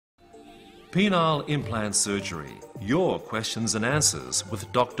Penile implant surgery. Your questions and answers with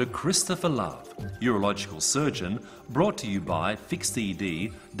Dr. Christopher Love, urological surgeon, brought to you by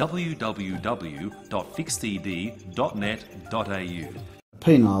FixedED, www.fixeded.net.au.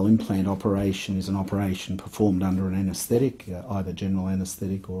 Penile implant operation is an operation performed under an anaesthetic, either general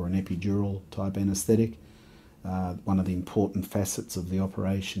anaesthetic or an epidural type anaesthetic. One of the important facets of the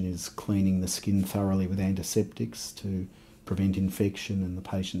operation is cleaning the skin thoroughly with antiseptics to prevent infection, and the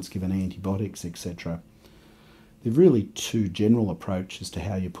patient's given antibiotics, etc. There are really two general approaches to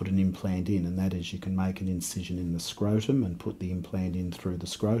how you put an implant in, and that is you can make an incision in the scrotum and put the implant in through the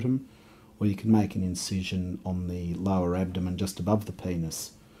scrotum, or you can make an incision on the lower abdomen just above the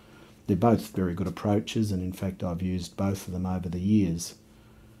penis. They're both very good approaches, and in fact I've used both of them over the years.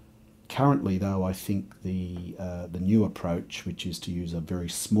 Currently though, I think the new approach, which is to use a very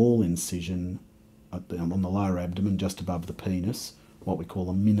small incision on the lower abdomen just above the penis, what we call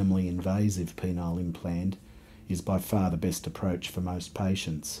a minimally invasive penile implant, is by far the best approach for most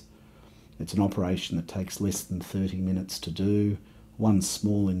patients. It's an operation that takes less than 30 minutes to do, one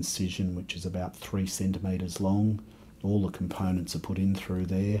small incision which is about 3 centimetres long, all the components are put in through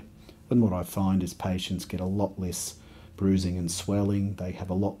there, and what I find is patients get a lot less bruising and swelling, they have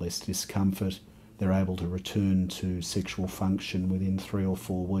a lot less discomfort, they're able to return to sexual function within 3 or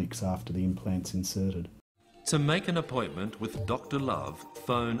 4 weeks after the implant's inserted. To make an appointment with Dr. Love,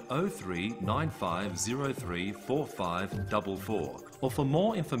 phone 03 9503 4544, or for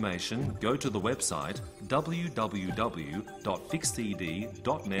more information go to the website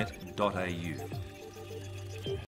www.fixeded.net.au.